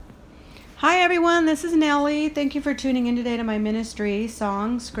Hi everyone, this is Nellie. Thank you for tuning in today to my ministry,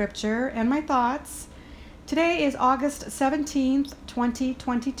 song, scripture, and my thoughts. Today is August 17th,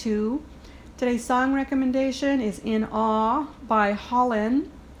 2022. Today's song recommendation is In Awe by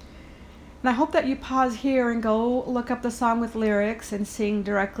Hollyn. And I hope that you pause here and go look up the song with lyrics and sing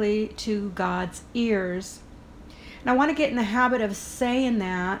directly to God's ears. And I want to get in the habit of saying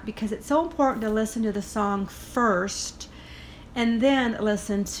that because it's so important to listen to the song first and then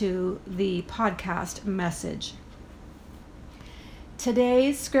listen to the podcast message.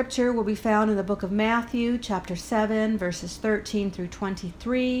 Today's scripture will be found in the book of Matthew, chapter 7, verses 13 through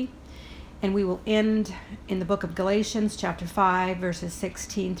 23, and we will end in the book of Galatians, chapter 5, verses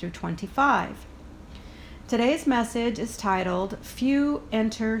 16 through 25. Today's message is titled, Few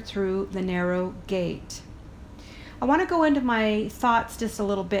Enter Through the Narrow Gate. I want to go into my thoughts just a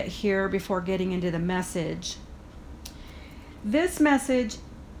little bit here before getting into the message. This message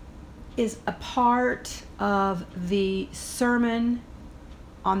is a part of the Sermon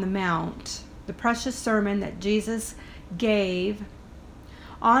on the Mount, the precious sermon that Jesus gave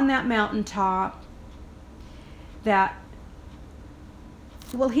on that mountaintop he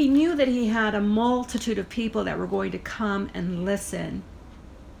knew that he had a multitude of people that were going to come and listen.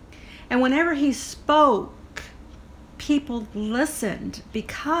 And whenever he spoke, people listened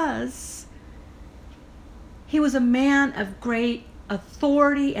because he was a man of great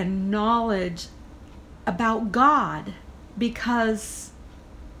authority and knowledge about God, because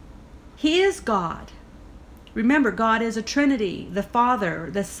he is God. Remember, God is a Trinity, the Father,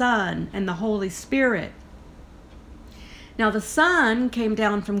 the Son, and the Holy Spirit. Now, the Son came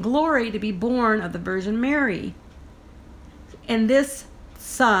down from glory to be born of the Virgin Mary. And this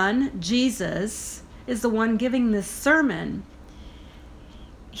Son, Jesus, is the one giving this sermon.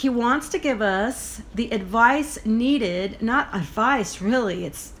 He wants to give us the advice needed, not advice really,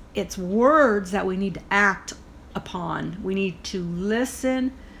 it's words that we need to act upon. We need to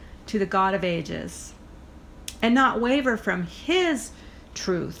listen to the God of ages and not waver from his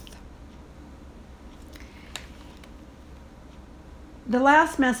truth. The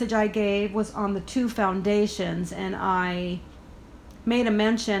last message I gave was on the two foundations, and I made a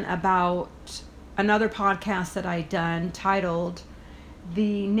mention about another podcast that I'd done titled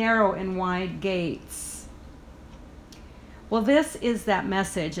The Narrow and Wide Gates. Well, this is that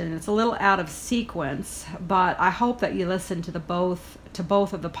message, and it's a little out of sequence, but I hope that you listen to both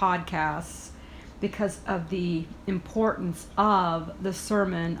of the podcasts because of the importance of the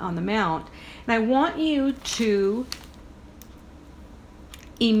Sermon on the Mount. And I want you to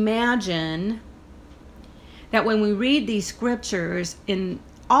imagine that when we read these scriptures, in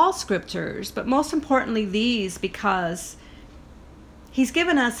all scriptures, but most importantly these, because he's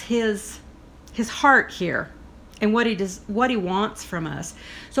given us his heart here and what he wants from us.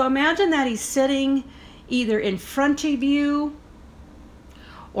 So imagine that he's sitting either in front of you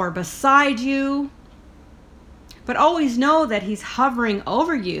or beside you, but always know that he's hovering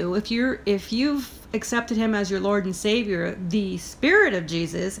over you. If you've accepted him as your Lord and Savior, the Spirit of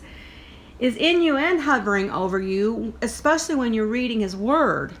Jesus is in you and hovering over you, especially when you're reading his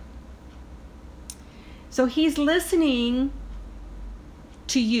word. So he's listening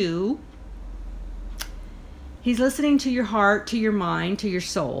to you. He's listening to your heart, to your mind, to your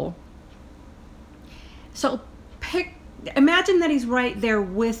soul. So imagine that he's right there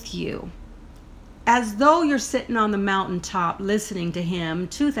with you, as though you're sitting on the mountaintop listening to him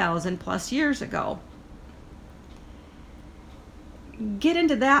 2,000 plus years ago. Get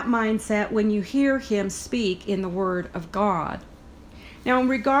into that mindset when you hear him speak in the Word of God. Now,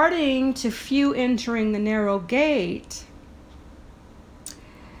 regarding to few entering the narrow gate,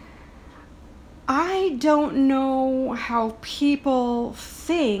 I don't know how people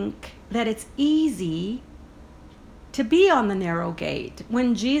think that it's easy to be on the narrow gate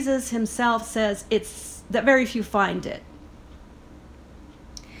when Jesus himself says it's that very few find it.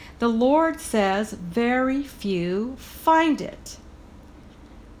 The Lord says very few find it.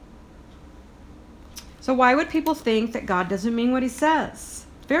 So why would people think that God doesn't mean what he says?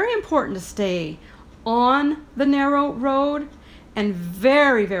 Very important to stay on the narrow road, and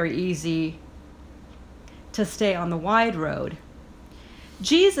very, very easy to stay on the wide road.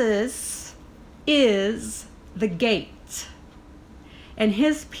 Jesus is the gate, and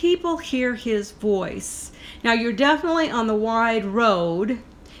his people hear his voice. Now, you're definitely on the wide road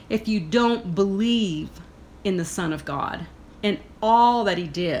if you don't believe in the Son of God and all that he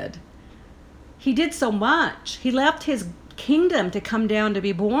did. He did so much. He left his kingdom to come down to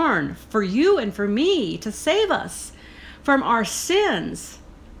be born for you and for me, to save us from our sins.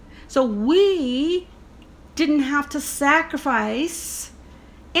 So we didn't have to sacrifice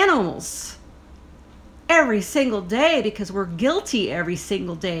animals every single day because we're guilty every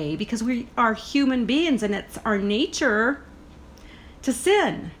single day, because we are human beings and it's our nature to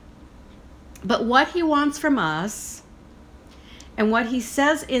sin. But what he wants from us, and what he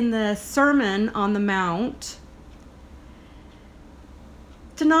says in the Sermon on the Mount,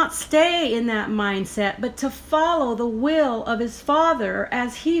 to not stay in that mindset, but to follow the will of his Father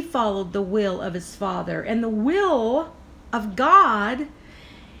as he followed the will of his Father. And the will of God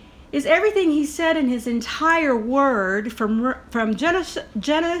is everything he said in his entire word from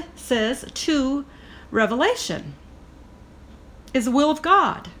Genesis to Revelation is the will of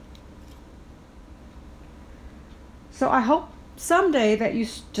God. So I hope someday that you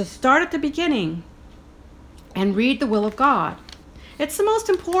just start at the beginning and read the will of God. It's the most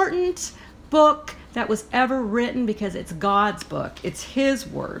important book that was ever written because it's God's book. It's his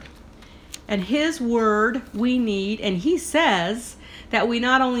word. And his word we need, and he says that we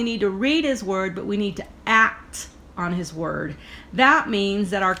not only need to read his word, but we need to act on his word. That means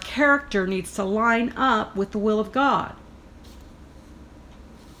that our character needs to line up with the will of God.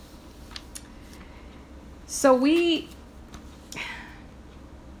 So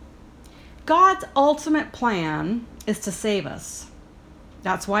God's ultimate plan is to save us.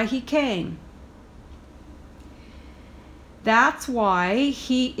 That's why he came. That's why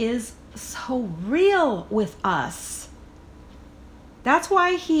he is so real with us. That's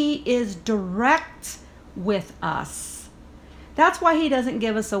why he is direct with us. That's why he doesn't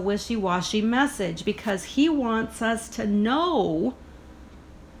give us a wishy-washy message, because he wants us to know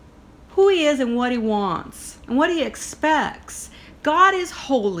who he is and what he wants and what he expects. God is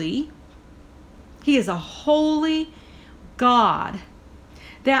holy. He is a holy God.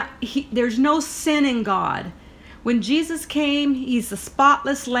 There's no sin in God. When Jesus came, he's the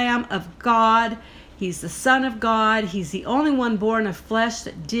spotless Lamb of God. He's the Son of God. He's the only one born of flesh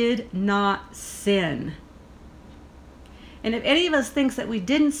that did not sin. And if any of us thinks that we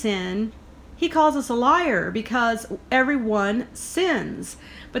didn't sin, he calls us a liar, because everyone sins.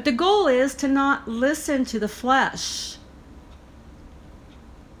 But the goal is to not listen to the flesh,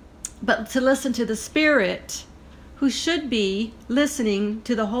 but to listen to the Spirit, who should be listening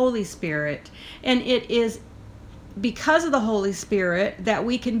to the Holy Spirit. And it is because of the Holy Spirit that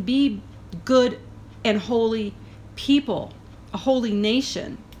we can be good and holy people, a holy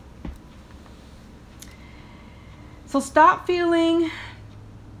nation. So stop feeling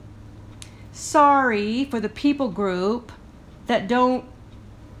sorry for the people group that don't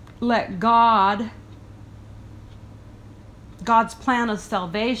let God's plan of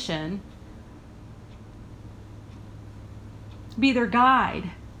salvation be their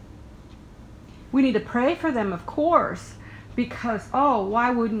guide. We need to pray for them, of course, because, why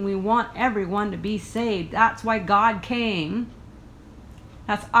wouldn't we want everyone to be saved? That's why God came.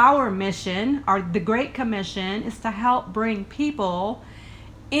 That's our mission. The Great Commission is to help bring people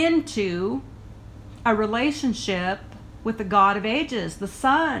into a relationship with the God of ages, the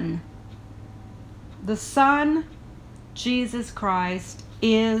Son. The Son, Jesus Christ,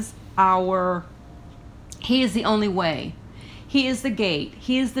 is He is the only way. He is the gate.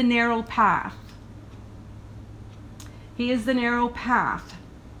 He is the narrow path. He is the narrow path.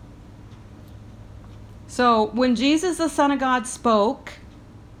 So when Jesus, the Son of God, spoke,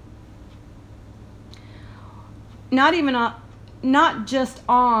 not just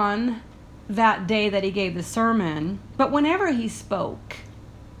on that day that he gave the sermon, but whenever he spoke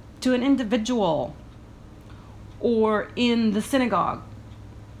to an individual or in the synagogue,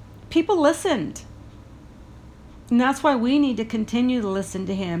 people listened. And that's why we need to continue to listen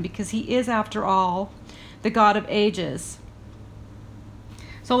to him, because he is, after all, the God of ages.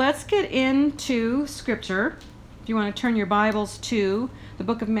 So let's get into Scripture. If you want to turn your Bibles to the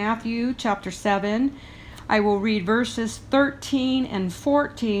book of Matthew, chapter 7, I will read verses 13 and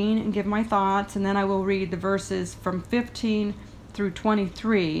 14 and give my thoughts, and then I will read the verses from 15 through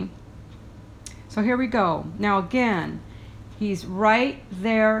 23. So here we go. Now again, he's right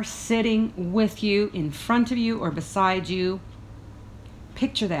there sitting with you, in front of you, or beside you.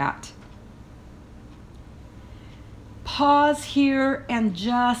 Picture that. Pause here and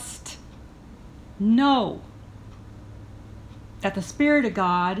just know that the Spirit of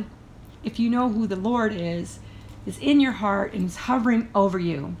God, if you know who the Lord is in your heart and is hovering over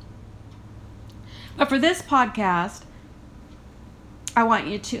you. But for this podcast, I want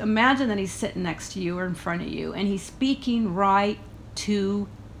you to imagine that he's sitting next to you or in front of you, and he's speaking right to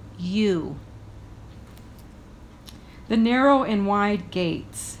you. The narrow and wide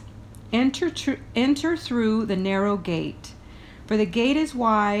gates. Enter through the narrow gate, for the gate is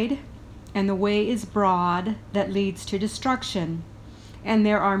wide and the way is broad that leads to destruction, and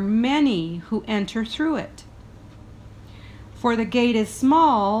there are many who enter through it. For the gate is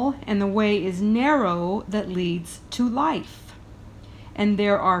small, and the way is narrow that leads to life, and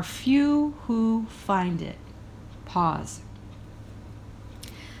there are few who find it. Pause.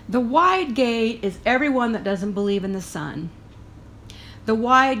 The wide gate is everyone that doesn't believe in the Son. The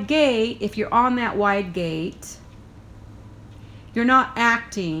wide gate, if you're on that wide gate, you're not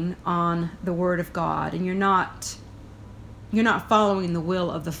acting on the Word of God, and you're not following the will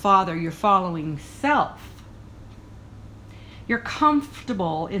of the Father. You're following self. You're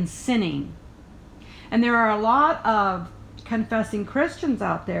comfortable in sinning. And there are a lot of confessing Christians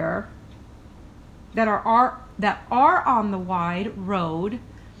out there that are on the wide road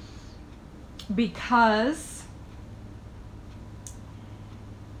because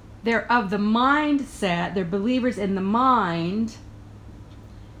they're of the mindset, they're believers in the mind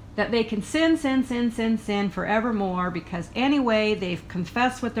that they can sin forevermore because anyway they've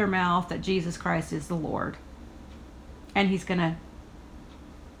confessed with their mouth that Jesus Christ is the Lord and He's going to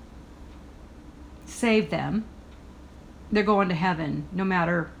save them. They're going to heaven no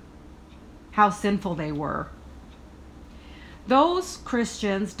matter how sinful they were. Those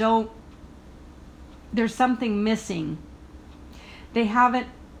Christians there's something missing. They haven't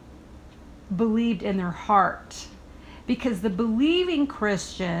believed in their heart, because the believing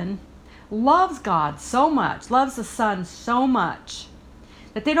Christian loves God so much, loves the Son so much,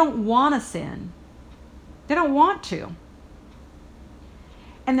 that they don't want to sin. They don't want to.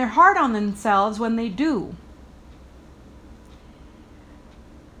 And they're hard on themselves when they do.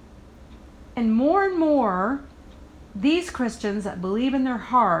 And more, these Christians that believe in their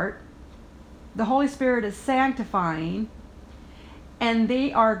heart, the Holy Spirit is sanctifying, and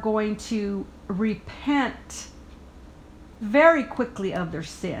they are going to repent very quickly of their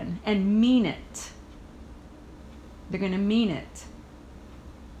sin and mean it. They're going to mean it.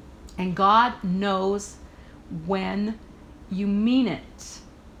 And God knows when you mean it.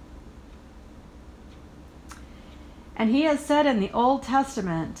 And He has said in the Old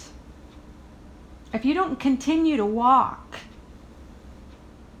Testament, if you don't continue to walk,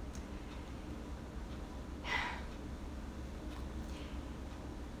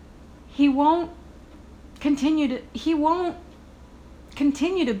 He won't continue to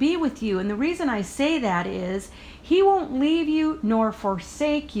be with you. And the reason I say that is He won't leave you nor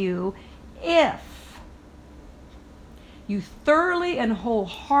forsake you if you thoroughly and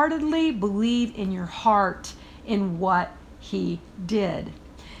wholeheartedly believe in your heart in what He did.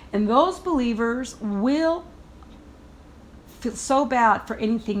 And those believers will feel so bad for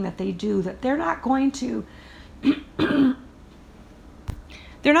anything that they do that they're not going to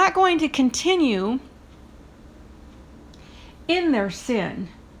they're not going to continue in their sin,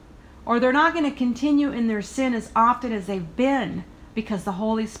 or they're not going to continue in their sin as often as they've been, because the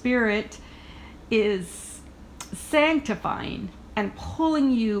Holy Spirit is sanctifying and pulling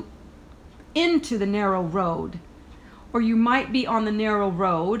you into the narrow road. Or you might be on the narrow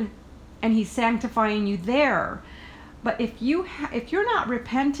road and He's sanctifying you there. But if you're not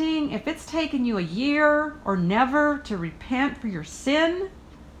repenting, if it's taken you a year or never to repent for your sin,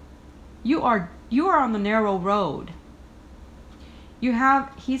 you are on the narrow road.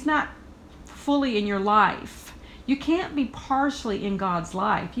 He's not fully in your life. You can't be partially in God's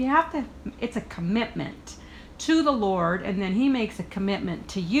life. It's a commitment to the Lord, and then He makes a commitment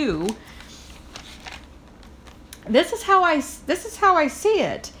to you. This is how I see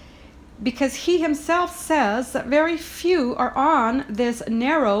it, because He Himself says that very few are on this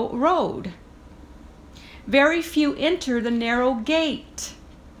narrow road. Very few enter the narrow gate.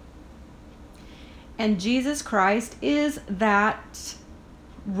 And Jesus Christ is that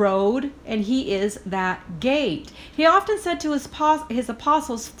road, and He is that gate. He often said to His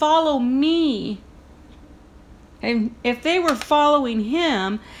apostles, "Follow me." And if they were following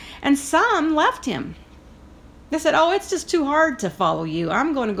Him, and some left Him. They said, "Oh, it's just too hard to follow you.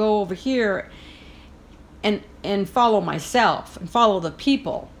 I'm going to go over here and follow myself and follow the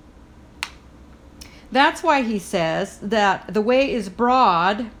people." That's why He says that the way is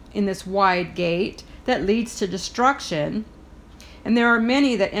broad in this wide gate that leads to destruction, and there are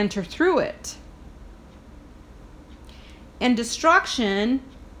many that enter through it. And destruction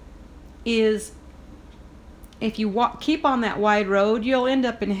is, if you keep on that wide road, you'll end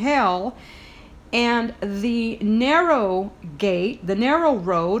up in hell. And the narrow gate, the narrow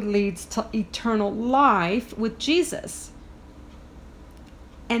road, leads to eternal life with Jesus.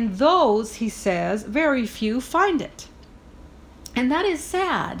 And those, He says, very few find it. And that is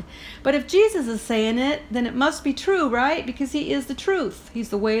sad. But if Jesus is saying it, then it must be true, right? Because He is the truth. He's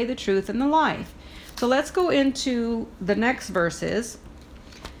the way, the truth, and the life. So let's go into the next verses.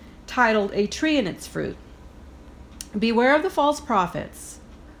 titled A Tree and Its Fruit. Beware of the false prophets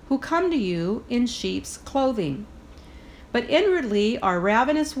who come to you in sheep's clothing, but inwardly are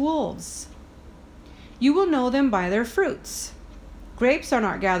ravenous wolves. You will know them by their fruits. Grapes are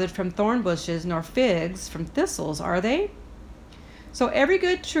not gathered from thorn bushes, nor figs from thistles, are they? So every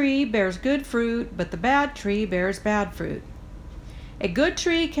good tree bears good fruit, but the bad tree bears bad fruit. A good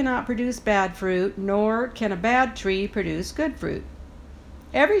tree cannot produce bad fruit, nor can a bad tree produce good fruit.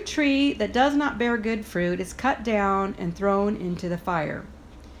 Every tree that does not bear good fruit is cut down and thrown into the fire.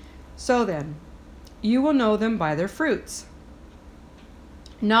 So then, you will know them by their fruits.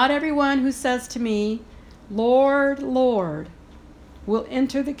 Not everyone who says to me, Lord, Lord, will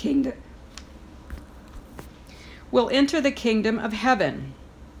enter the kingdom of heaven,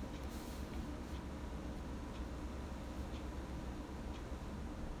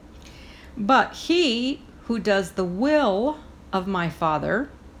 but he who does the will of my Father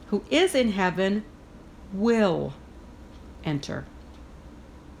who is in heaven will enter.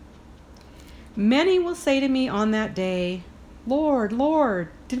 Many will say to me on that day, Lord, Lord,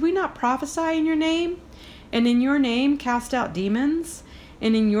 did we not prophesy in your name, and in your name cast out demons,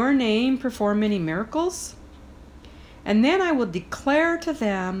 and in your name perform many miracles? And then I will declare to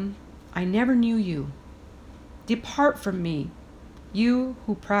them, I never knew you. Depart from me, you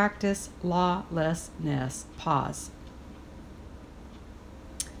who practice lawlessness. Pause.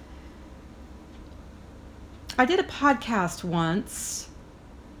 I did a podcast once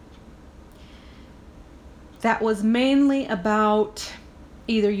that was mainly about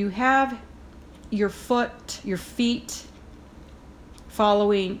either you have your feet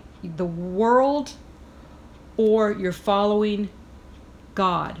following the world, or you're following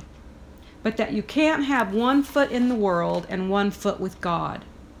God. But that you can't have one foot in the world and one foot with God.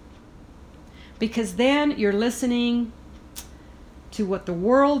 Because then you're listening to what the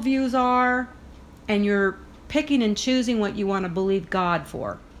world views are, and you're picking and choosing what you want to believe God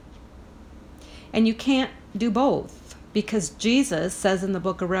for. And you can't do both, because Jesus says in the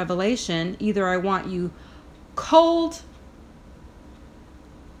book of Revelation, either I want you cold,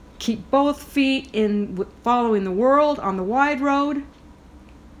 keep both feet in following the world on the wide road,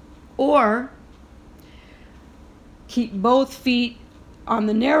 or keep both feet on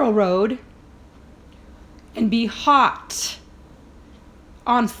the narrow road and be hot,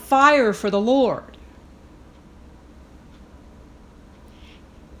 on fire for the Lord.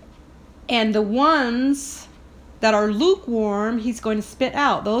 And the ones that are lukewarm, he's going to spit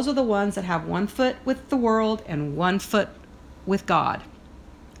out. Those are the ones that have one foot with the world and one foot with God.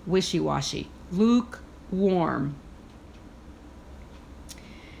 Wishy-washy, lukewarm.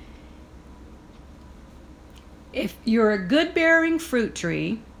 If you're a good-bearing fruit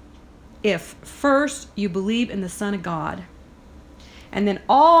tree, if first you believe in the Son of God, and then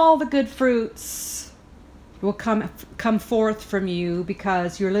all the good fruits will come forth from you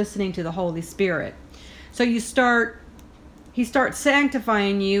because you're listening to the Holy Spirit. So he starts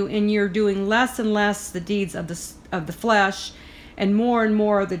sanctifying you, and you're doing less and less the deeds of the flesh, and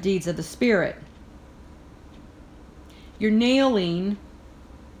more of the deeds of the Spirit. You're nailing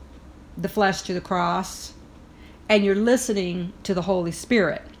the flesh to the cross, and you're listening to the Holy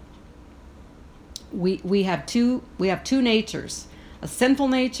Spirit. We have two natures, a sinful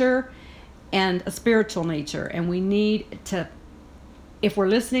nature and a spiritual nature, and we need to, if we're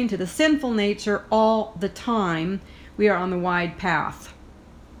listening to the sinful nature all the time, we are on the wide path.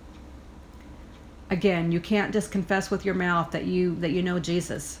 Again, you can't just confess with your mouth that you know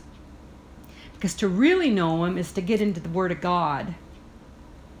Jesus. Because to really know him is to get into the Word of God,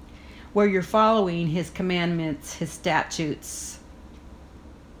 where you're following his commandments, his statutes,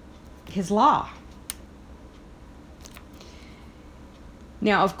 his law.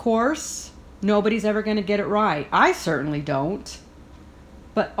 Now, of course, nobody's ever going to get it right. I certainly don't.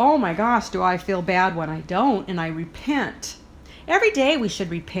 But oh my gosh, do I feel bad when I don't, and I repent. Every day we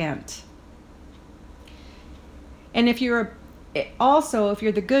should repent. And if you're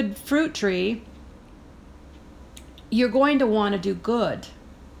the good fruit tree, you're going to want to do good.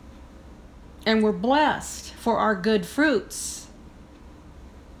 And we're blessed for our good fruits.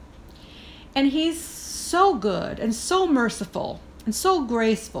 And he's so good and so merciful and so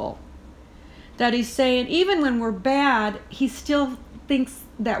graceful that he's saying, even when we're bad, he still thinks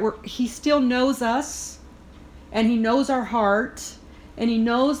that he still knows us, and he knows our heart, and he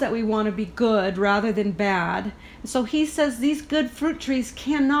knows that we want to be good rather than bad. So he says these good fruit trees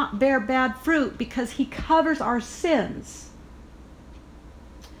cannot bear bad fruit because he covers our sins.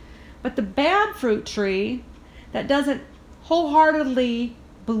 But the bad fruit tree that doesn't wholeheartedly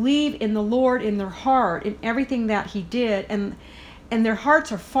believe in the Lord in their heart, in everything that he did, and their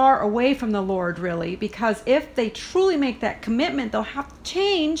hearts are far away from the Lord, really, because if they truly make that commitment, they'll have to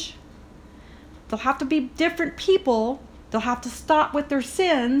change. They'll have to be different people. They'll have to stop with their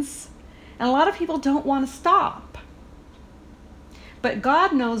sins. And a lot of people don't want to stop. But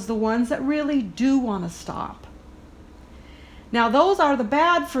God knows the ones that really do want to stop. Now, those are the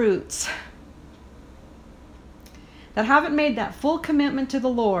bad fruits that haven't made that full commitment to the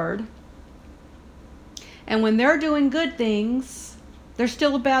Lord. And when they're doing good things, they're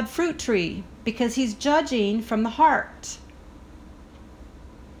still a bad fruit tree because He's judging from the heart.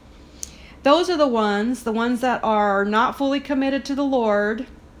 Those are the ones that are not fully committed to the Lord.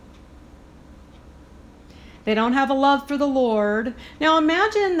 They don't have a love for the Lord. Now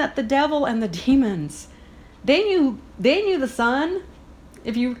imagine that the devil and the demons, they knew the Son.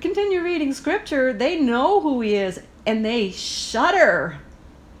 If you continue reading Scripture, they know who He is and they shudder.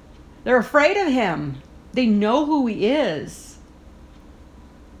 They're afraid of Him. They know who He is.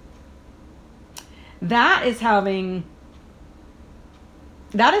 That is knowing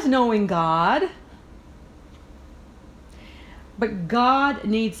God. But God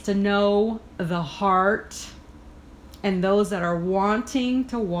needs to know the heart and those that are wanting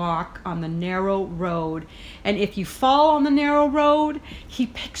to walk on the narrow road. And if you fall on the narrow road, He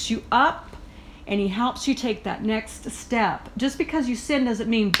picks you up and He helps you take that next step. Just because you sin doesn't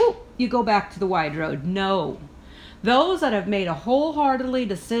mean, boop, you go back to the wide road. No. Those that have made a wholeheartedly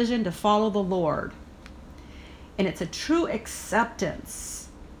decision to follow the Lord, and it's a true acceptance.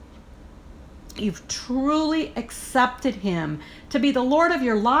 You've truly accepted Him to be the Lord of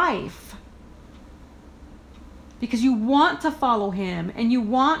your life because you want to follow Him and you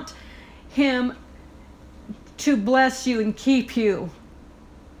want Him to bless you and keep you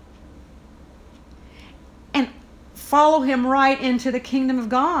and follow Him right into the kingdom of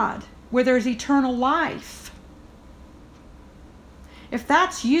God where there's eternal life. If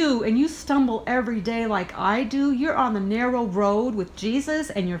that's you and you stumble every day like I do, you're on the narrow road with Jesus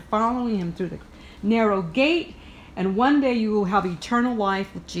and you're following Him through the narrow gate, and one day you will have eternal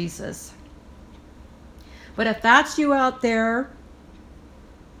life with Jesus. But if that's you out there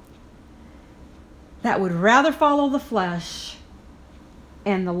that would rather follow the flesh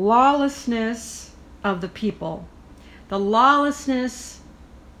and the lawlessness of the people, the lawlessness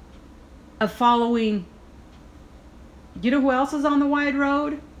of following, you know who else is on the wide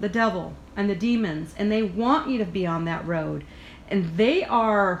road? The devil and the demons. And they want you to be on that road. And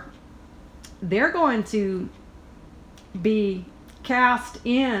they're going to be cast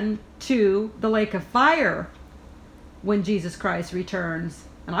into the lake of fire when Jesus Christ returns.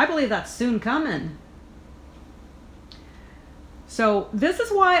 And I believe that's soon coming. So this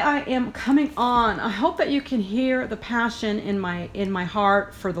is why I am coming on. I hope that you can hear the passion in my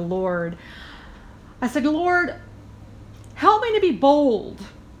heart for the Lord. I said, Lord, help me to be bold.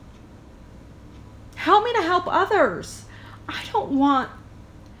 Help me to help others. I don't want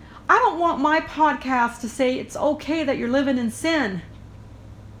my podcast to say it's okay that you're living in sin.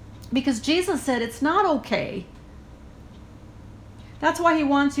 Because Jesus said it's not okay. That's why He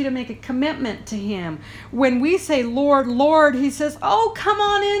wants you to make a commitment to Him. When we say, Lord, Lord, He says, oh, come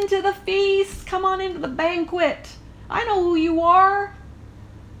on into the feast. Come on into the banquet. I know who you are.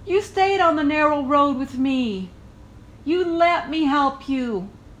 You stayed on the narrow road with me. You let me help you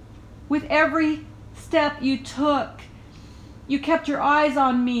with every step you took. You kept your eyes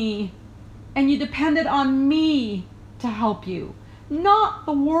on me and you depended on me to help you. Not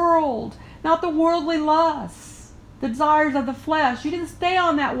the world, not the worldly lusts, the desires of the flesh. You didn't stay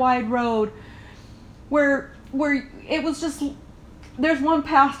on that wide road where it was just, there's one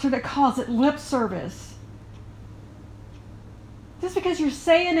pastor that calls it lip service. Just because you're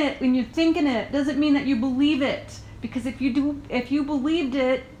saying it and you're thinking it doesn't mean that you believe it. Because if you believed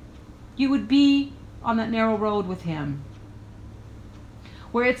it, you would be on that narrow road with Him.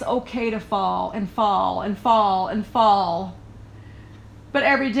 Where it's okay to fall and fall and fall and fall. But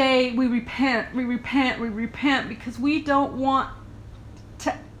every day we repent because we don't want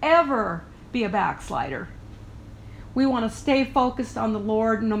to ever be a backslider. We want to stay focused on the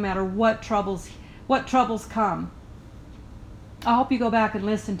Lord no matter what troubles come. I hope you go back and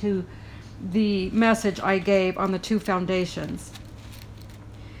listen to the message I gave on the two foundations.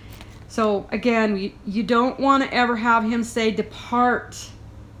 So again, you don't want to ever have Him say, depart.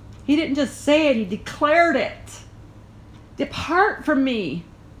 He didn't just say it, He declared it. Depart from me.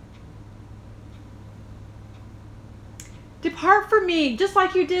 Depart from me, just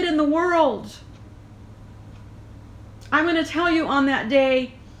like you did in the world. I'm going to tell you on that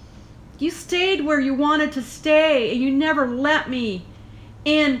day, you stayed where you wanted to stay, and you never let me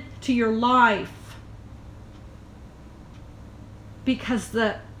into your life. because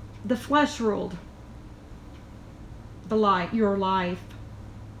the flesh ruled your life.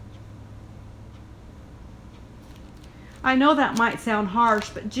 I know that might sound harsh,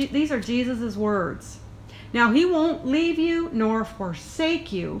 but these are Jesus' words. Now, he won't leave you nor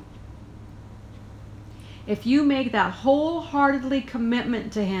forsake you if you make that wholeheartedly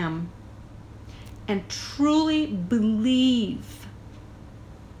commitment to him and truly believe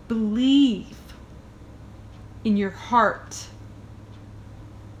in your heart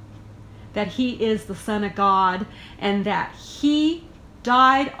that he is the Son of God and that he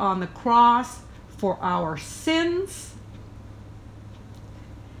died on the cross for our sins.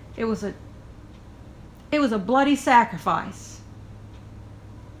 It was a bloody sacrifice.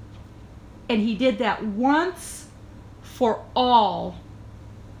 And he did that once for all.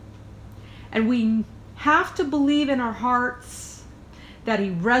 And we have to believe in our hearts that he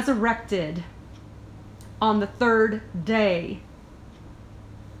resurrected on the third day.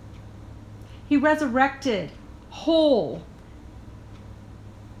 He resurrected whole.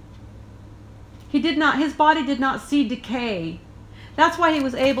 His body did not see decay. That's why he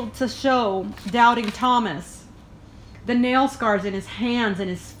was able to show doubting Thomas the nail scars in his hands and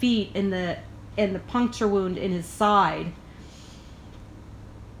his feet and the puncture wound in his side.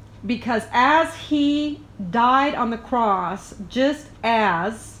 Because as he died on the cross, just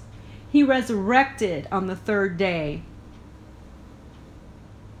as he resurrected on the third day,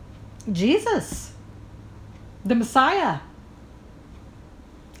 Jesus, the Messiah,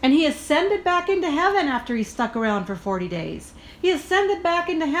 and he ascended back into heaven after he stuck around for 40 days. He ascended back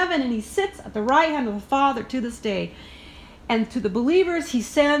into heaven and he sits at the right hand of the Father to this day. And to the believers, he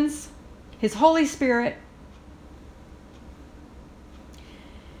sends his Holy Spirit.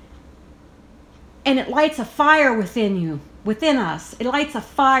 And it lights a fire within us. It lights a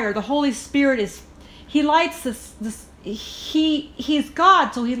fire. The Holy Spirit he lights he's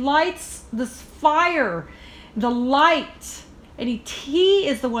God, so he lights this fire, the light. And he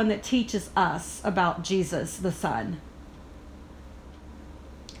is the one that teaches us about Jesus, the Son.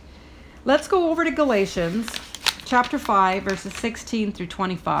 Let's go over to Galatians chapter 5, verses 16 through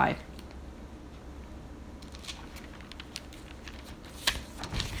 25.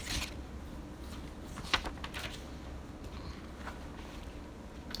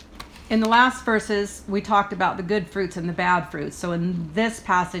 In the last verses, we talked about the good fruits and the bad fruits. So in this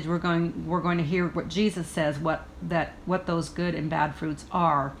passage, we're going to hear what Jesus says, what those good and bad fruits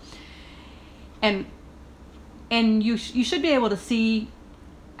are. And you should be able to see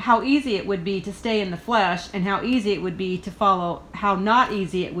how easy it would be to stay in the flesh and how easy it would be to follow, how not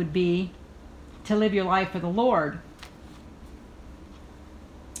easy it would be to live your life for the Lord.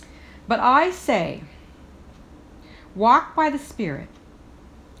 But I say, walk by the Spirit,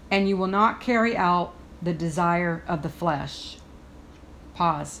 and you will not carry out the desire of the flesh.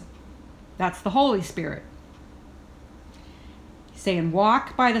 Pause. That's the Holy Spirit. He's saying,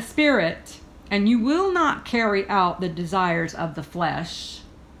 walk by the Spirit, and you will not carry out the desires of the flesh.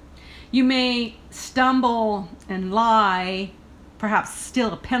 You may stumble and lie, perhaps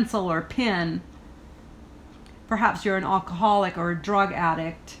steal a pencil or a pen. Perhaps you're an alcoholic or a drug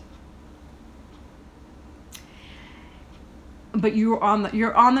addict. But you're on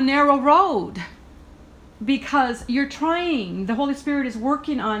the narrow road because you're trying. The Holy Spirit is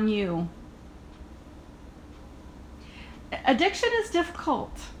working on you. Addiction is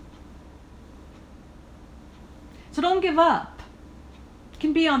difficult. So don't give up. You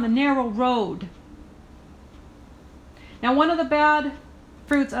can be on the narrow road. Now, one of the bad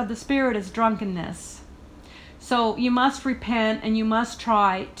fruits of the Spirit is drunkenness. So you must repent and you must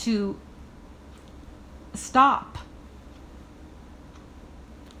try to stop.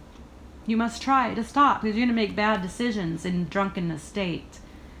 You must try to stop because you're going to make bad decisions in drunkenness state.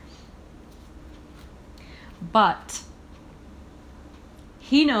 But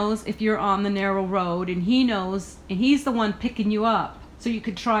he knows if you're on the narrow road, and he knows, and he's the one picking you up so you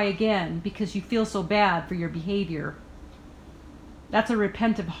could try again because you feel so bad for your behavior. That's a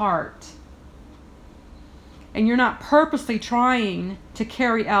repentant heart. And you're not purposely trying to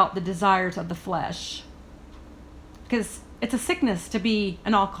carry out the desires of the flesh. Because it's a sickness to be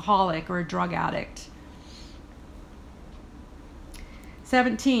an alcoholic or a drug addict.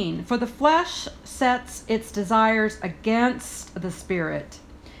 17. For the flesh sets its desires against the Spirit,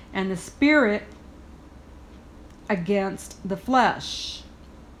 and the Spirit against the flesh.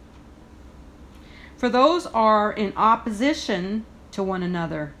 For those are in opposition to one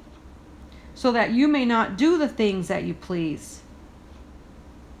another, so that you may not do the things that you please.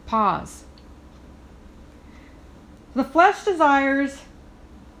 Pause. The flesh desires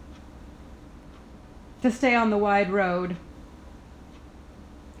to stay on the wide road.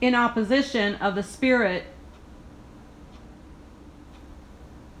 in opposition of the Spirit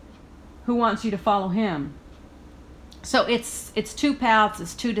who wants you to follow him. So it's two paths,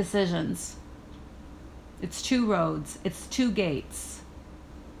 it's two decisions. It's two roads, it's two gates.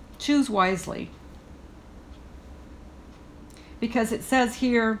 Choose wisely. Because it says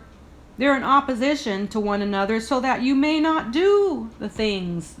here, they're in opposition to one another so that you may not do the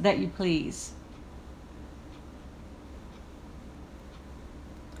things that you please.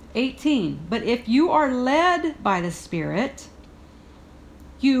 18, but if you are led by the Spirit,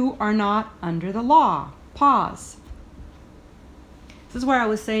 you are not under the law. Pause. This is where I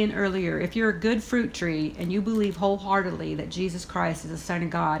was saying earlier, if you're a good fruit tree and you believe wholeheartedly that Jesus Christ is the Son of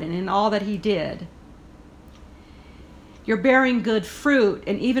God and in all that he did, you're bearing good fruit,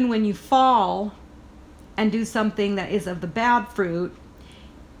 and even when you fall and do something that is of the bad fruit,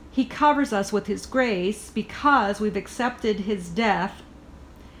 he covers us with his grace because we've accepted his death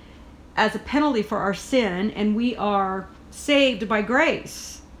as a penalty for our sin, and we are saved by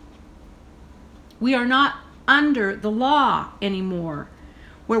grace. We are not under the law anymore,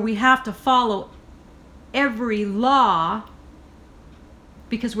 where we have to follow every law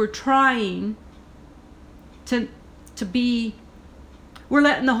because we're trying to be, we're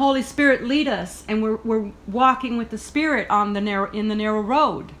letting the Holy Spirit lead us, and we're walking with the Spirit in the narrow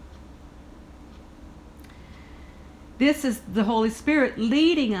road. This is the Holy Spirit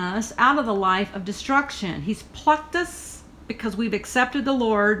leading us out of the life of destruction. He's plucked us because we've accepted the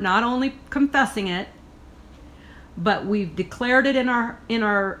Lord, not only confessing it, but we've declared it in our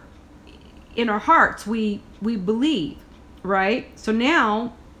hearts. We believe, right? So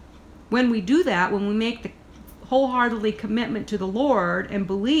now, when we do that, when we make the wholeheartedly commitment to the Lord and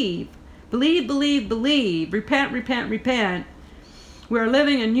believe, repent, we're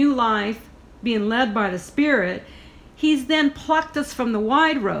living a new life, being led by the Spirit. He's then plucked us from the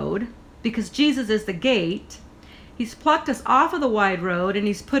wide road, because Jesus is the gate. He's plucked us off of the wide road and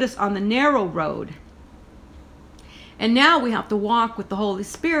he's put us on the narrow road. And now we have to walk with the Holy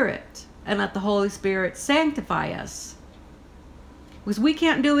Spirit and let the Holy Spirit sanctify us. Because we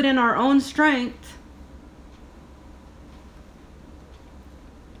can't do it in our own strength.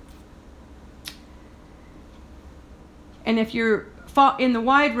 And if you're in the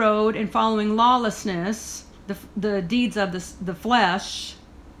wide road and following lawlessness, the deeds of the flesh,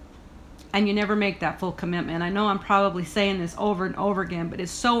 and you never make that full commitment. I know I'm probably saying this over and over again, but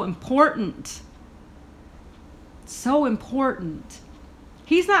it's so important. So important.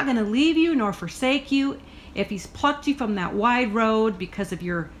 He's not going to leave you nor forsake you if he's plucked you from that wide road because of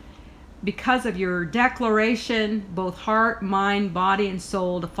your declaration, both heart, mind, body, and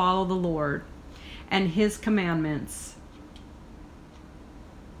soul, to follow the Lord and his commandments.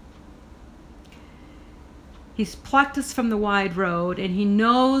 He's plucked us from the wide road, and he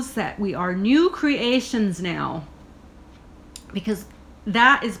knows that we are new creations now, because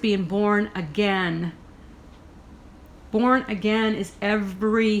that is being born again. Born again is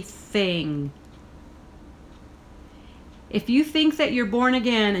everything. If you think that you're born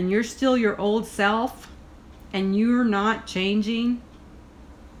again and you're still your old self and you're not changing,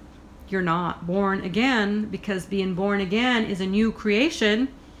 you're not born again, because being born again is a new creation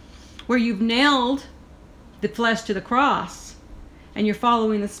where you've nailed the flesh to the cross and you're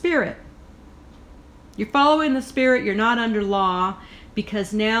following the Spirit. You're following the Spirit. You're not under law,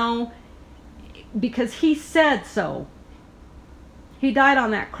 because he said so. He died on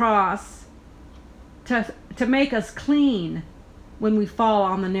that cross to make us clean when we fall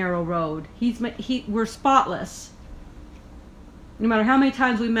on the narrow road. We're spotless. No matter how many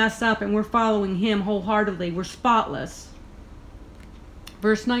times we mess up and we're following him wholeheartedly, we're spotless.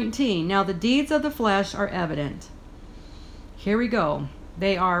 Verse 19, now the deeds of the flesh are evident. Here we go.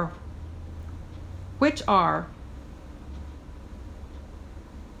 They are, which are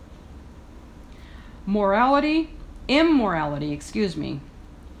immorality,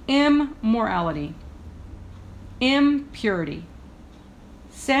 impurity,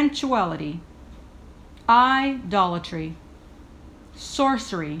 sensuality, idolatry,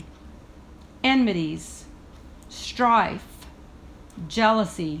 sorcery, enmities, strife,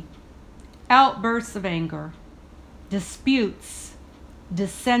 jealousy, outbursts of anger, disputes,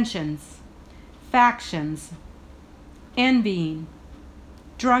 dissensions, factions, envying,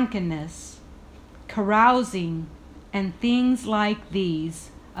 drunkenness, carousing, and things like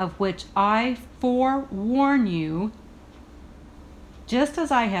these, of which I forewarn you, just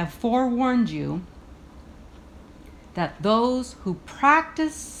as I have forewarned you, that those who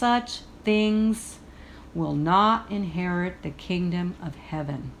practice such things will not inherit the kingdom of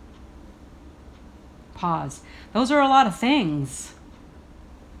heaven. Pause. Those are a lot of things.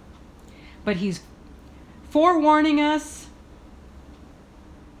 But he's forewarning us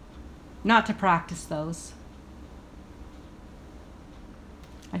not to practice those.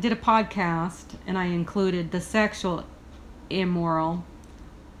 I did a podcast and I included the sexual immoral,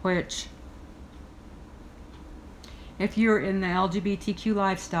 which if you're in the LGBTQ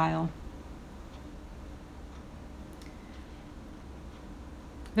lifestyle,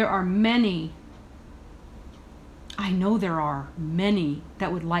 there are many, I know there are many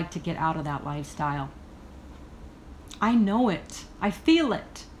that would like to get out of that lifestyle. I know it. I feel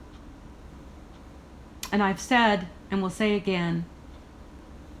it. And I've said, and will say again,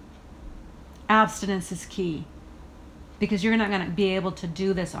 abstinence is key, because you're not going to be able to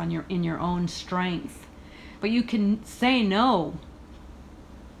do this in your own strength. But you can say no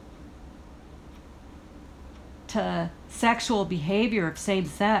to sexual behavior of same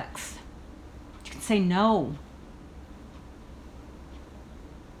sex. You can say no.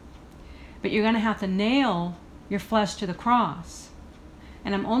 But you're going to have to nail your flesh to the cross.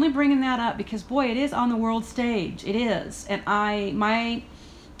 And I'm only bringing that up because, boy, it is on the world stage. It is. And my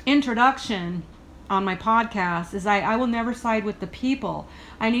introduction on my podcast is I will never side with the people.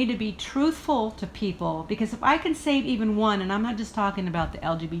 I need to be truthful to people, because if I can save even one, and I'm not just talking about the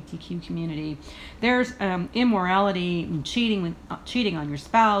LGBTQ community, there's immorality and cheating on your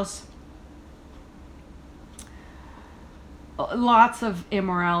spouse, lots of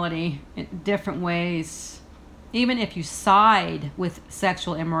immorality in different ways. Even if you side with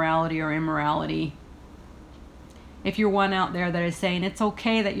sexual immorality or immorality, if you're one out there that is saying it's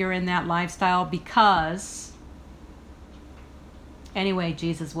okay that you're in that lifestyle because anyway,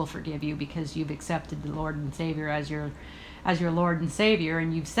 Jesus will forgive you because you've accepted the Lord and Savior as your Lord and Savior,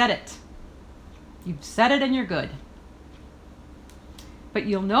 and you've said it. You've said it and you're good. But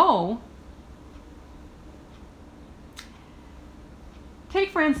you'll know. Take,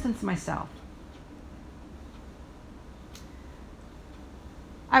 for instance, myself.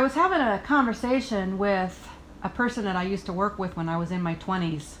 I was having a conversation with a person that I used to work with when I was in my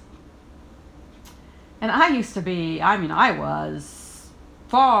 20s. And I was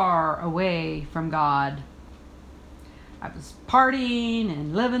far away from God. I was partying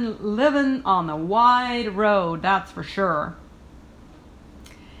and living on the wide road, that's for sure.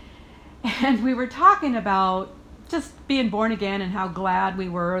 And we were talking about just being born again and how glad we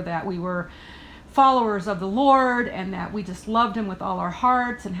were that we were followers of the Lord and that we just loved Him with all our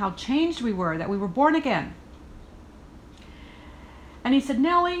hearts, and how changed we were, that we were born again. And he said,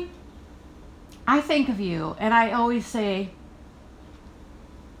 Nellie, I think of you, and I always say,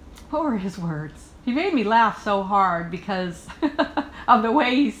 what were his words? He made me laugh so hard because of the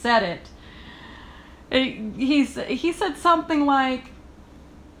way he said it. He said something like,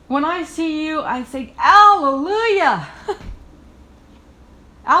 when I see you, I say, hallelujah.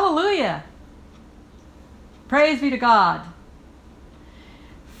 Hallelujah. Praise be to God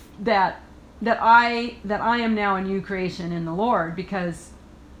that I am now a new creation in the Lord, because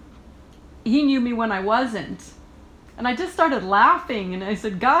He knew me when I wasn't. And I just started laughing, and I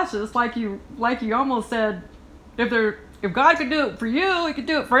said, gosh, it's like you almost said, if God could do it for you, He could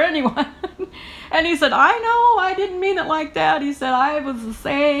do it for anyone. And he said, I know, I didn't mean it like that. He said, I was the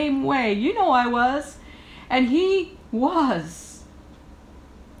same way. You know I was. And he was.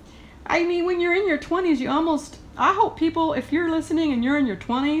 I mean, when you're in your 20s, I hope people, if you're listening and you're in your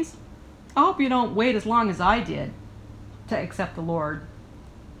 20s, I hope you don't wait as long as I did to accept the Lord.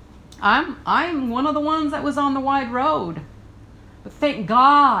 I'm one of the ones that was on the wide road. But thank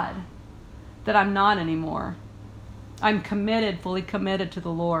God that I'm not anymore. I'm committed, fully committed to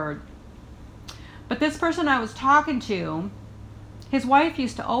the Lord. But this person I was talking to, his wife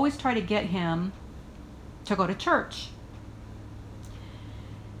used to always try to get him to go to church.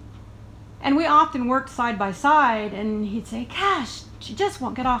 And we often worked side by side, and he'd say, gosh, she just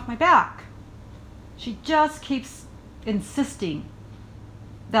won't get off my back. She just keeps insisting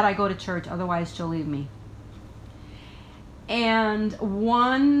that I go to church, otherwise she'll leave me. And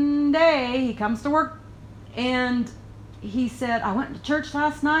one day he comes to work and he said, I went to church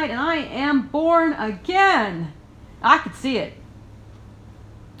last night and I am born again. I could see it.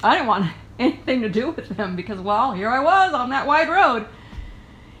 I didn't want anything to do with him because, well, here I was on that wide road.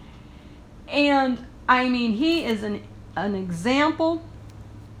 And I mean, he is an example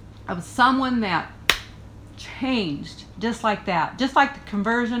of someone that changed just like that. Just like the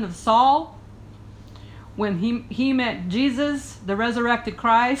conversion of Saul when he met Jesus, the resurrected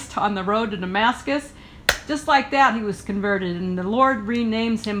Christ, on the road to Damascus. Just like that, he was converted, and the Lord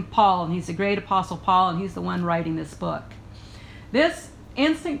renames him Paul, and he's the great apostle Paul, and he's the one writing this book. This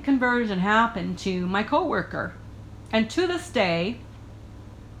instant conversion happened to my coworker, and to this day,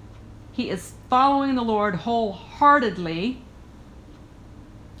 He is following the Lord wholeheartedly,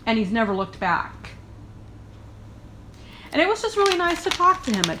 and he's never looked back. And it was just really nice to talk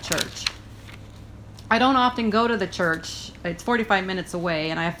to him at church. I don't often go to the church. It's 45 minutes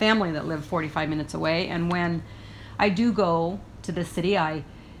away, and I have family that live 45 minutes away. And when I do go to the city, I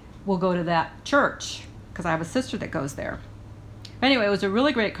will go to that church because I have a sister that goes there. But anyway, it was a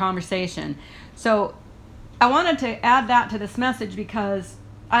really great conversation. So I wanted to add that to this message because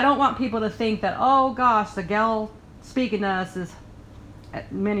I don't want people to think that, oh gosh, the gal speaking to us is,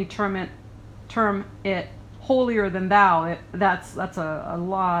 many term it holier than thou. That's a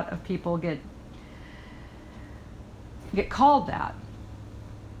lot of people get called that.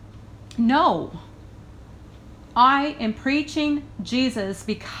 No. I am preaching Jesus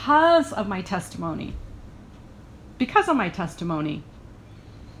because of my testimony. Because of my testimony.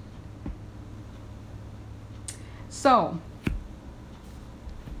 So,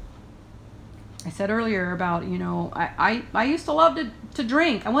 I said earlier about, I used to love to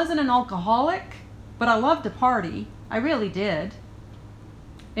drink. I wasn't an alcoholic, but I loved to party. I really did.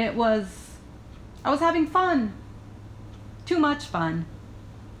 I was having fun. Too much fun.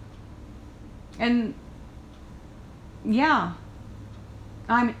 And yeah,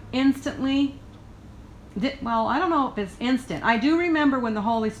 I'm instantly, well, I don't know if it's instant. I do remember when the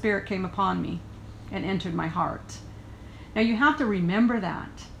Holy Spirit came upon me and entered my heart. Now you have to remember that.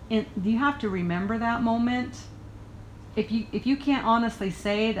 You have to remember that moment. If you can't honestly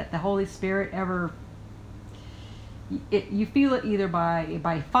say that the Holy Spirit ever, you feel it either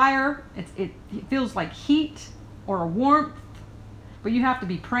by fire, it feels like heat or warmth, but you have to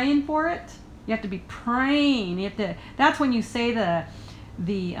be praying for it. You have to be praying. That's when you say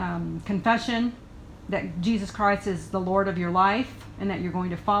the confession that Jesus Christ is the Lord of your life and that you're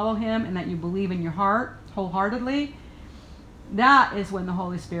going to follow him and that you believe in your heart wholeheartedly. That is when the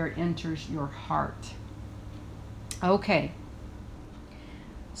Holy Spirit enters your heart. Okay.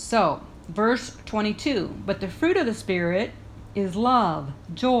 So, verse 22. But the fruit of the Spirit is love,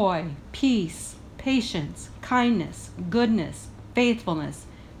 joy, peace, patience, kindness, goodness, faithfulness,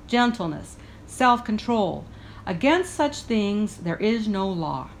 gentleness, self-control. Against such things there is no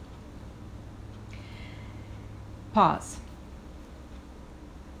law. Pause.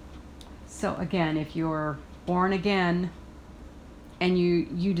 So again, if you're born again and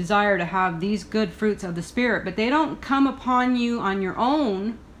you desire to have these good fruits of the Spirit, but they don't come upon you on your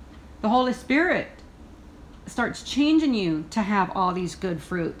own, the Holy Spirit starts changing you to have all these good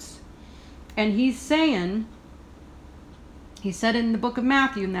fruits. And he said in the book of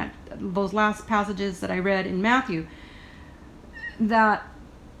Matthew, in those last passages that I read in Matthew, that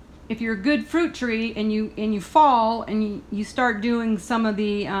if you're a good fruit tree and you fall and you start doing some of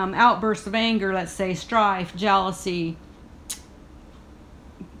the outbursts of anger, let's say strife, jealousy,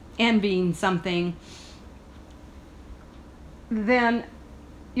 envying something, then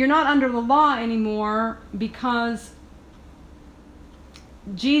you're not under the law anymore, because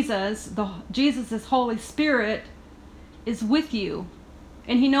Jesus' Holy Spirit is with you,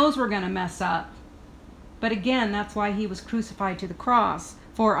 and he knows we're going to mess up. But again, that's why he was crucified to the cross,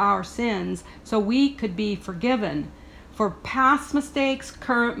 for our sins, so we could be forgiven for past mistakes,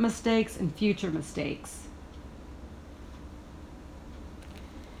 current mistakes, and future mistakes.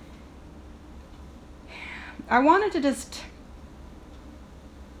 I wanted to just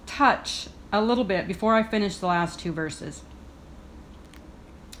touch a little bit before I finish the last two verses.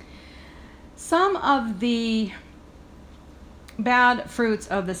 Some of the bad fruits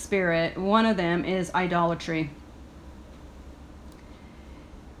of the Spirit, one of them is idolatry.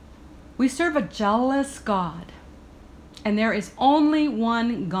 We serve a jealous God, and there is only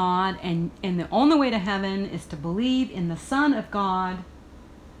one God, and the only way to heaven is to believe in the Son of God,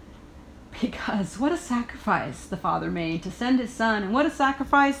 because what a sacrifice the Father made to send his Son, and what a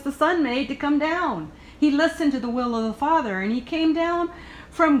sacrifice the Son made to come down. He listened to the will of the Father, and he came down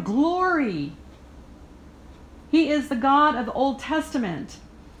from glory. He is the God of the Old Testament.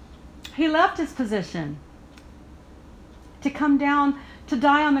 He left his position to come down to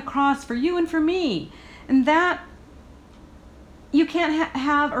die on the cross for you and for me. And that you can't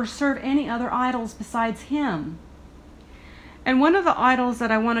have or serve any other idols besides him. And one of the idols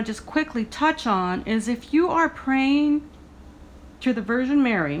that I want to just quickly touch on is if you are praying to the Virgin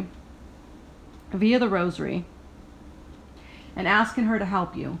Mary via the rosary and asking her to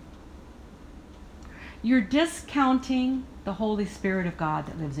help you, you're discounting the Holy Spirit of God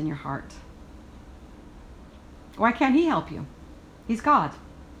that lives in your heart. Why can't he help you? He's God.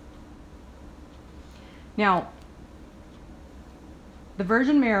 Now, the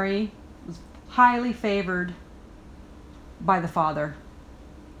Virgin Mary was highly favored by the Father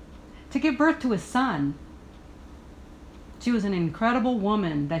to give birth to his son. She was an incredible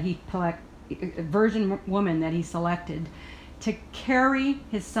woman that virgin woman that he selected to carry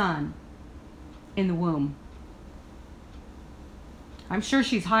his son in the womb. I'm sure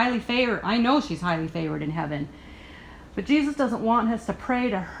she's highly favored. I know she's highly favored in heaven. But Jesus doesn't want us to pray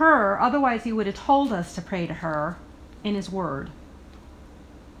to her. Otherwise, he would have told us to pray to her in his word.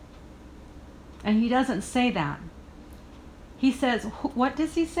 And he doesn't say that. He says, what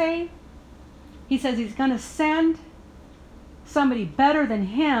does he say? He says he's going to send somebody better than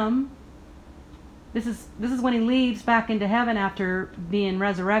him. This is when he leaves back into heaven after being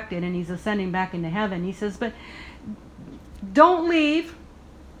resurrected, and he's ascending back into heaven. He says, but don't leave.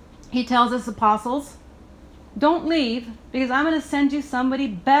 He tells his apostles, don't leave, because I'm going to send you somebody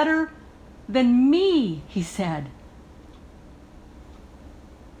better than me, he said.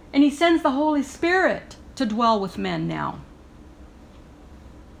 And he sends the Holy Spirit to dwell with men now.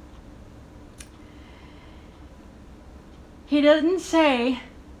 He doesn't say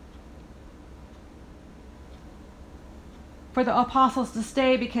for the apostles to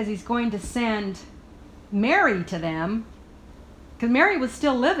stay because he's going to send Mary to them, because Mary was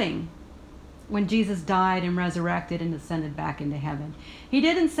still living when Jesus died and resurrected and ascended back into heaven. He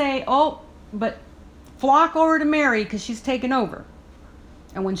didn't say, oh, but flock over to Mary because she's taken over.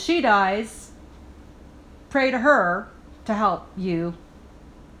 And when she dies, pray to her to help you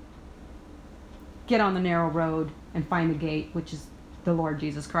get on the narrow road and find the gate, which is the Lord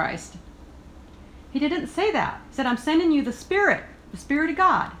Jesus Christ. He didn't say that. He said, I'm sending you the Spirit of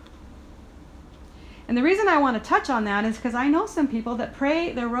God. And the reason I want to touch on that is because I know some people that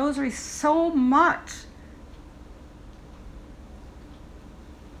pray their rosary so much.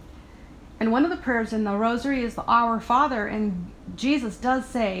 And one of the prayers in the rosary is the Our Father. And Jesus does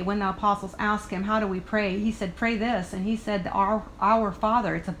say, when the apostles ask him, how do we pray? He said, pray this. And he said, Our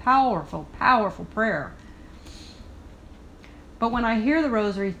Father. It's a powerful, powerful prayer. But when I hear the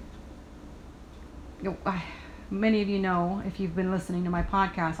rosary, many of you know, if you've been listening to my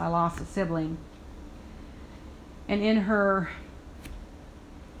podcast, I lost a sibling. And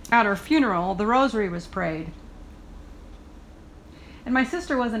at her funeral, the rosary was prayed. And my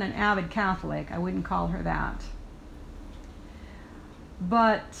sister wasn't an avid Catholic. I wouldn't call her that.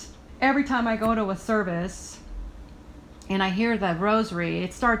 But every time I go to a service and I hear the rosary,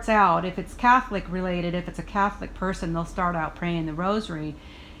 it starts out, if it's Catholic related, if it's a Catholic person, they'll start out praying the rosary.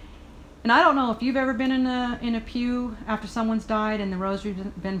 And I don't know if you've ever been in a pew after someone's died and the rosary's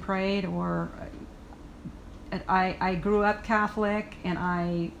been prayed, or I grew up Catholic, and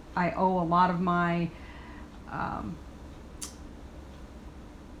I owe a lot of my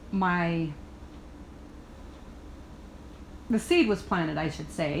the seed was planted, I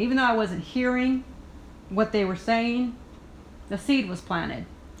should say. Even though I wasn't hearing what they were saying, the seed was planted,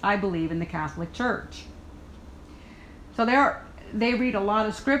 I believe, in the Catholic Church. So they read a lot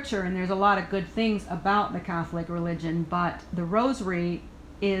of scripture, and there's a lot of good things about the Catholic religion, but the rosary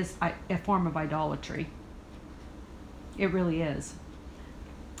is a form of idolatry. It really is.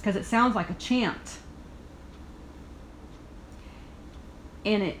 Because it sounds like a chant.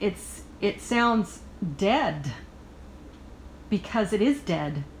 And it sounds dead. Because it is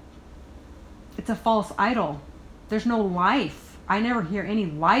dead. It's a false idol. There's no life. I never hear any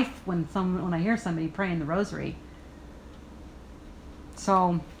life when I hear somebody praying the rosary.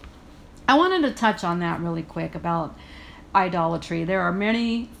 So I wanted to touch on that really quick about idolatry. There are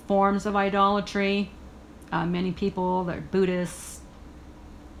many forms of idolatry. Many people, they're Buddhists,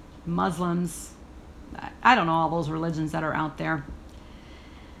 Muslims, I don't know all those religions that are out there.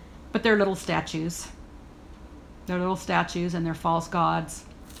 But they're little statues. They're little statues and they're false gods.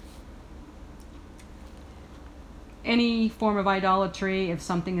 Any form of idolatry, if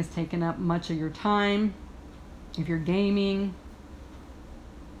something has taken up much of your time, if you're gaming,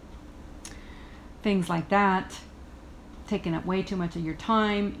 things like that, taking up way too much of your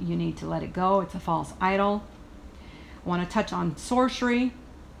time, you need to let it go. It's a false idol. I want to touch on sorcery.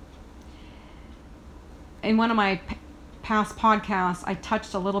 In one of my past podcasts, I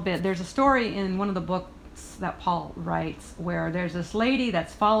touched a little bit. There's a story in one of the books that Paul writes where there's this lady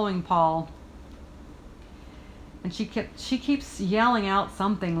that's following Paul, and she keeps yelling out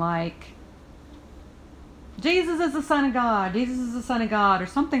something like, Jesus is the Son of God, Jesus is the Son of God, or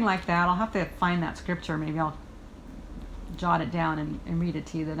something like that. I'll have to find that scripture. Maybe I'll jot it down and read it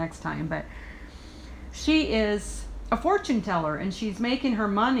to you the next time. But she is a fortune teller, and she's making her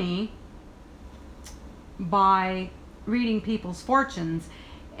money by reading people's fortunes.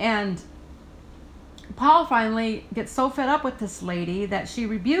 And Paul finally gets so fed up with this lady that she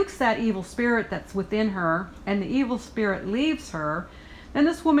rebukes that evil spirit that's within her, and the evil spirit leaves her. And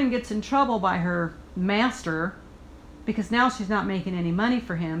this woman gets in trouble by her master because now she's not making any money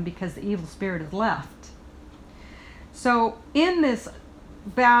for him because the evil spirit has left. So in this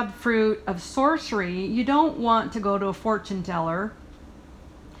bad fruit of sorcery, you don't want to go to a fortune teller.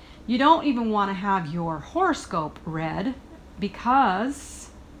 You don't even want to have your horoscope read because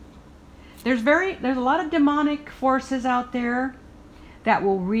there's a lot of demonic forces out there that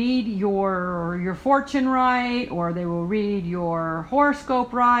will read your fortune right, or they will read your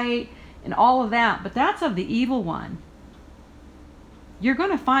horoscope right, and all of that. But that's of the evil one. You're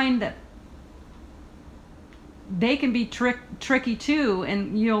going to find that they can be tricky too,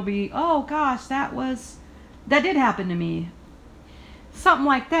 and you'll be, oh gosh, that did happen to me. Something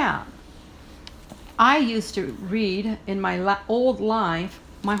like that. I used to read in my old life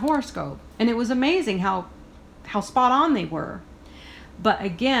my horoscope, and it was amazing how spot on they were. But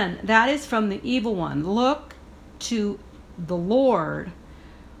again, that is from the evil one. Look to the Lord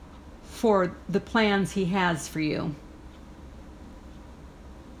for the plans he has for you.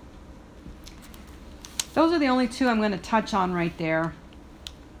 Those are the only two I'm going to touch on right there.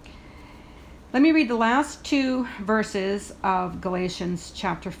 Let me read the last two verses of Galatians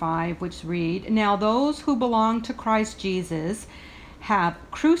chapter 5, which read, "Now those who belong to Christ Jesus have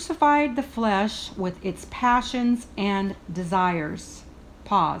crucified the flesh with its passions and desires."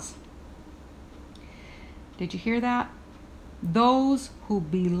 Pause. Did you hear that? Those who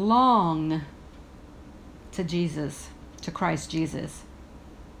belong to Jesus, to Christ Jesus,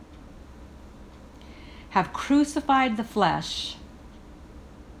 have crucified the flesh.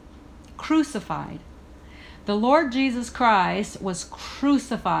 Crucified. The Lord Jesus Christ was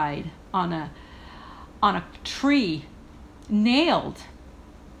crucified on a tree, nailed.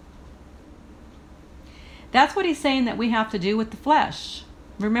 That's what he's saying that we have to do with the flesh.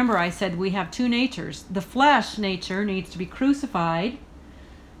 Remember, I said we have two natures. The flesh nature needs to be crucified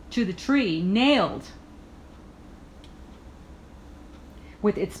to the tree, nailed,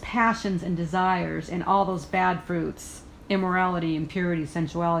 with its passions and desires and all those bad fruits: immorality, impurity,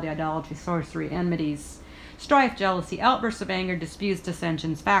 sensuality, idolatry, sorcery, enmities, strife, jealousy, outbursts of anger, disputes,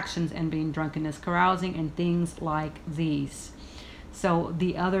 dissensions, factions, envying, drunkenness, carousing, and things like these. So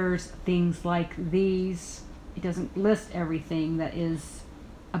the others, things like these, it doesn't list everything that is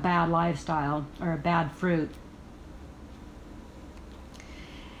a bad lifestyle or a bad fruit.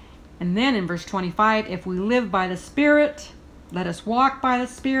 And then in verse 25, if we live by the Spirit, let us walk by the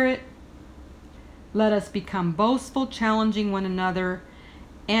Spirit. Let us become boastful, challenging one another,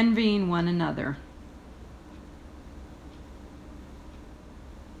 envying one another.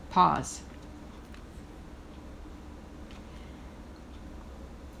 Pause.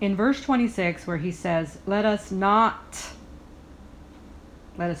 In verse 26, where he says, let us not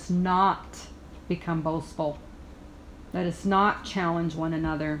become boastful. Let us not challenge one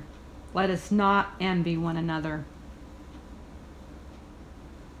another. Let us not envy one another.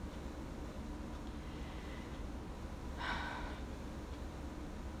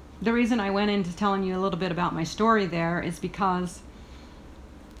 The reason I went into telling you a little bit about my story there is because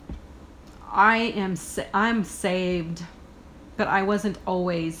I'm saved, but I wasn't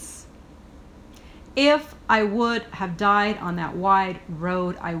always. If I would have died on that wide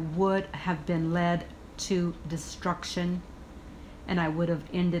road, I would have been led to destruction, and I would have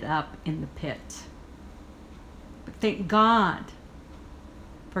ended up in the pit. But thank God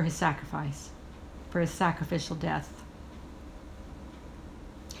for his sacrifice, for his sacrificial death.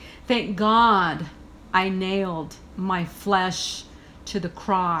 Thank God I nailed my flesh to the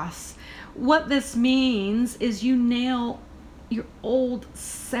cross. What this means is you nail your old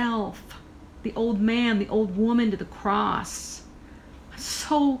self, the old man, the old woman, to the cross. I'm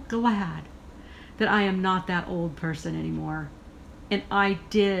so glad that I am not that old person anymore. And I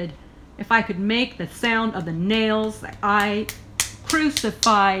did, if I could make the sound of the nails, that I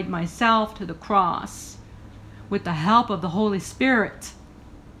crucified myself to the cross with the help of the Holy Spirit.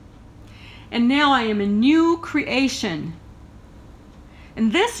 And now I am a new creation.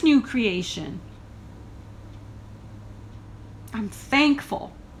 And this new creation, I'm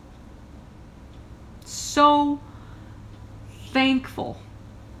thankful. So thankful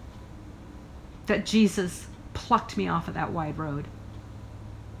that Jesus plucked me off of that wide road.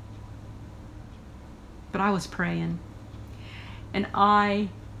 But I was praying. And I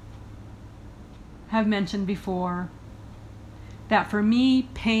have mentioned before that for me,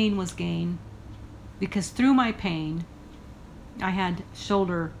 pain was gain. Because through my pain, I had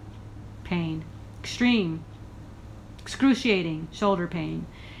shoulder pain, extreme, excruciating shoulder pain.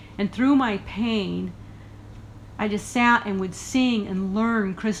 And through my pain, I just sat and would sing and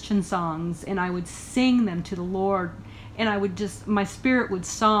learn Christian songs, and I would sing them to the Lord, and my spirit would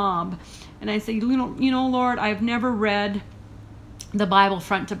sob. And I say, Lord, I've never read the Bible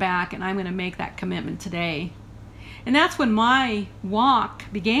front to back, and I'm going to make that commitment today. And that's when my walk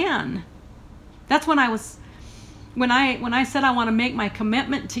began. That's when I said I want to make my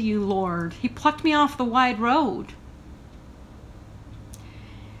commitment to you, Lord. He plucked me off the wide road.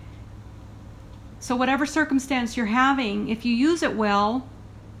 So whatever circumstance you're having, if you use it well,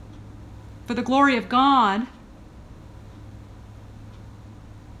 for the glory of God,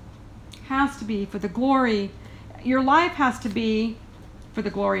 has to be for the glory, your life has to be for the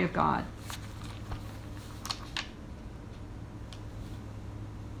glory of God.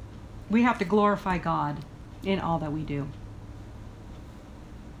 We have to glorify God in all that we do.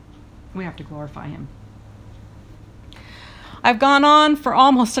 We have to glorify Him. I've gone on for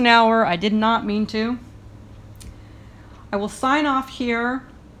almost an hour. I did not mean to. I will sign off here.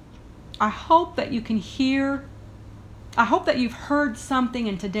 I hope that you can hear. I hope that you've heard something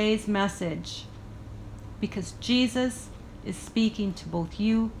in today's message, because Jesus is speaking to both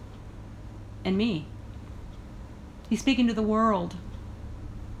you and me. He's speaking to the world.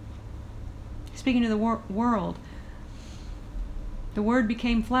 He's speaking to the world. The Word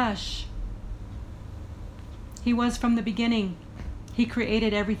became flesh. He was from the beginning. He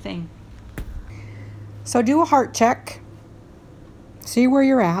created everything. So do a heart check. See where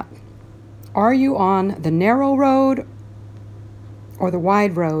you're at. Are you on the narrow road or the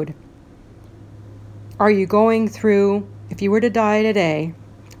wide road? Are you going through, if you were to die today,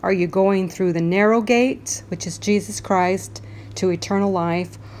 are you going through the narrow gate, which is Jesus Christ, to eternal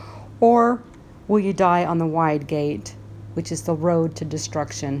life, or will you die on the wide gate, which is the road to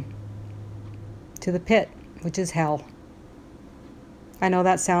destruction, to the pit, which is hell? I know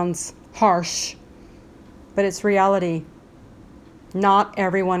that sounds harsh, but it's reality. Not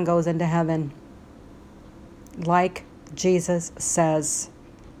everyone goes into heaven. Like Jesus says,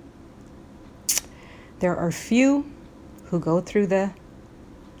 there are few who go through the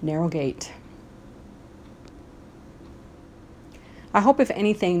narrow gate. I hope, if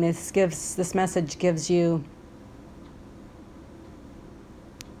anything, this message gives you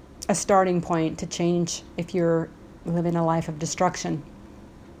a starting point to change if you're living a life of destruction.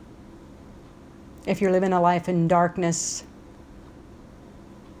 If you're living a life in darkness,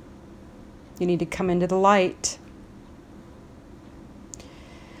 you need to come into the light.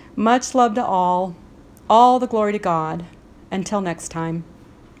 Much love to all. All the glory to God. Until next time.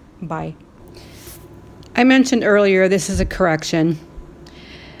 Bye. I mentioned earlier, this is a correction.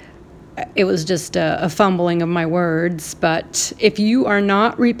 It was just a fumbling of my words, but if you are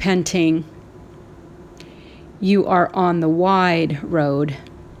not repenting, you are on the wide road.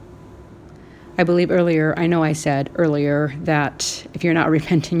 I believe I know I said earlier that if you're not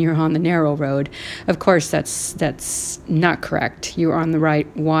repenting, you're on the narrow road. Of course, that's not correct. You are on the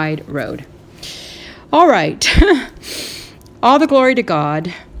wide road. All right. All the glory to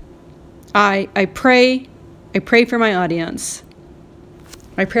God. I pray for my audience.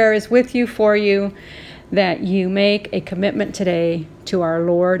 My prayer is with you, for you, that you make a commitment today to our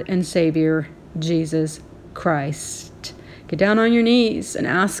Lord and Savior, Jesus Christ. Get down on your knees and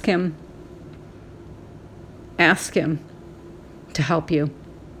ask Him. Ask Him to help you.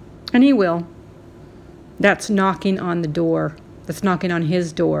 And He will. That's knocking on the door. That's knocking on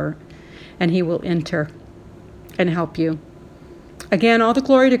His door. And He will enter and help you. Again, all the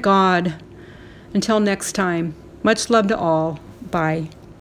glory to God. Until next time, much love to all. Bye.